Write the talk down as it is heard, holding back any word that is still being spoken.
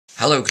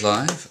Hello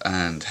Clive,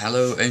 and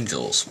hello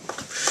angels.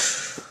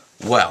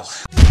 Well,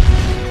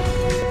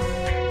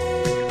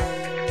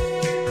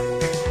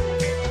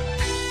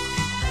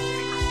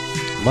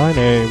 my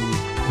name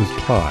is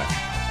Clive,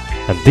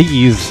 and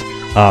these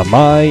are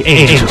my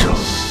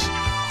angels.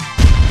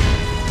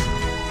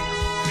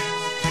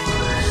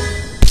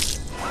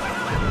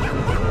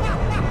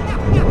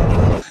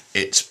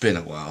 it's been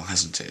a while,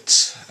 hasn't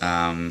it?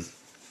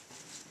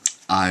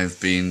 I've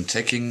been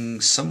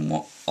taking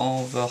somewhat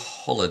of a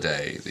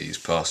holiday these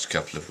past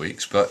couple of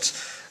weeks, but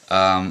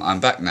I'm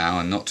back now,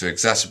 and not to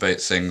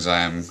exacerbate things, I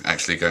am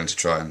actually going to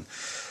try and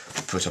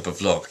put up a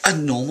vlog. A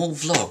normal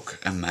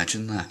vlog,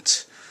 imagine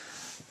that.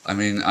 I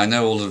mean, I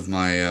know all of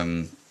my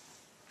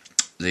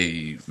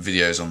the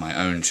videos on my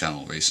own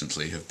channel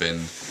recently have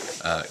been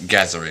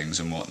gatherings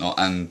and whatnot,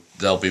 and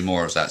there'll be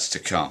more of that to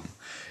come.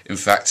 In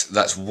fact,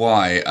 that's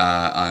why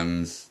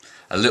I'm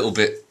a little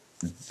bit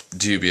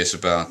dubious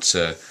about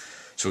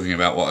talking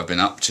about what I've been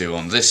up to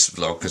on this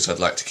vlog, because I'd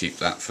like to keep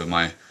that for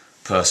my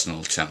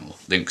personal channel.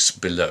 Links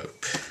below.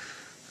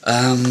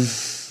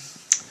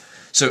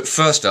 So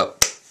first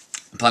up,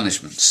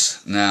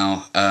 punishments.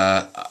 Now,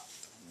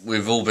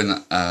 we've all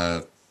been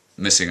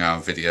missing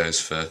our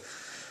videos for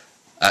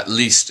at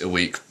least a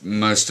week,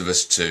 most of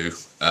us too.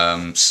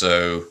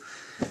 So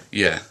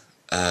yeah,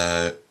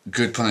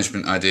 good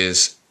punishment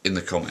ideas in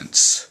the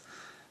comments,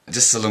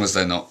 just so long as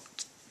they're not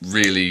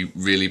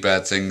really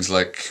bad things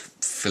like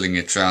filling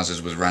your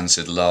trousers with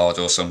rancid lard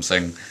or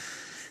something.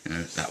 You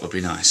know, that would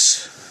be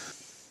nice.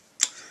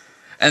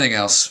 Anything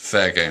else,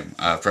 fair game,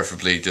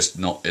 preferably just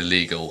not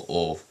illegal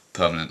or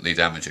permanently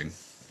damaging.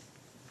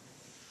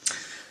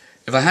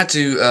 If I had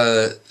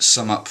to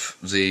sum up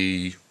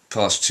the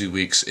past 2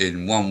 weeks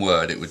in one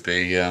word, it would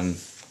be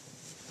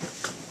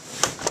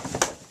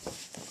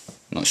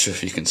not sure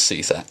if you can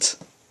see that.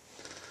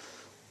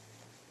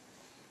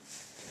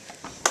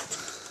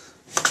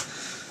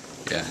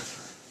 Yeah.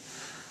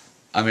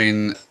 I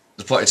mean,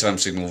 the party time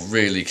signal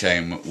really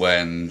came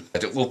when,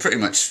 well, pretty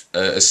much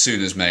as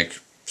soon as Meg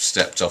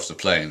stepped off the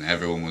plane,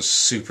 everyone was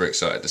super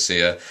excited to see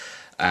her,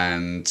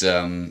 and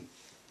you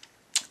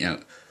know,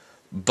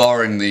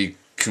 barring the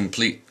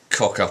complete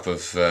cock-up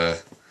of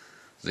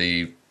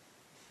the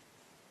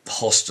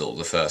hostel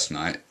the first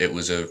night, it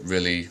was a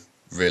really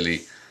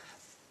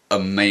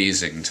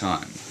amazing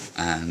time,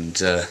 and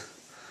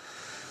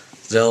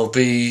there'll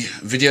be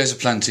videos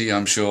aplenty,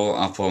 I'm sure,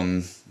 up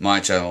on my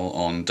channel,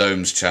 on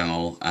Dome's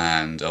channel,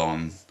 and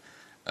on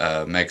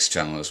Meg's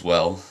channel as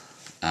well.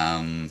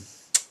 My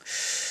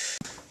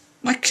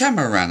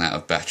camera ran out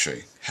of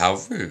battery. How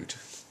rude.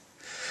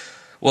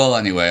 Well,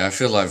 anyway, I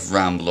feel I've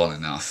rambled on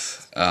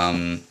enough.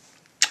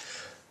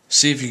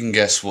 See if you can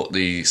guess what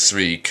the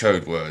 3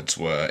 code words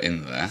were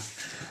in there,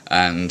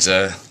 and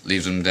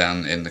leave them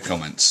down in the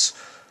comments.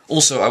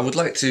 Also, I would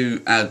like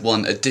to add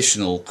one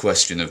additional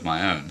question of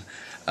my own.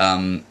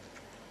 I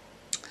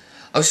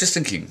was just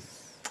thinking,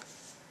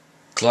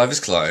 Clive is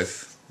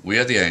Clive, we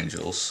are the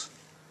angels,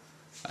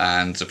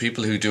 and the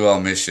people who do our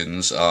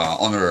missions are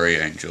honorary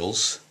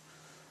angels,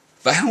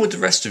 but how would the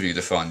rest of you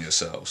define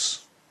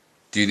yourselves?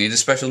 Do you need a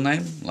special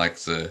name, like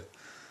the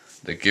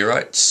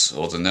Gearites,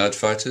 or the Nerd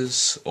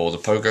Fighters, or the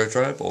Pogo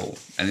Tribe, or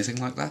anything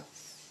like that?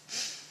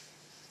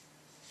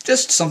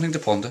 Just something to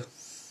ponder.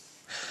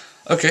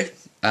 Okay,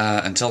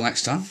 until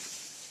next time,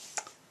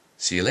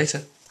 see you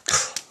later.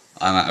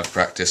 I'm out of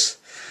practice.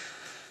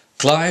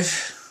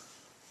 Clive,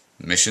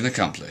 mission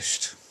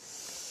accomplished.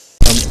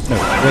 No,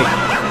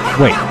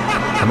 wait.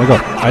 Oh my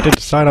god, I didn't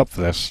sign up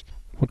for this.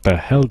 What the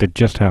hell did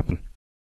just happen?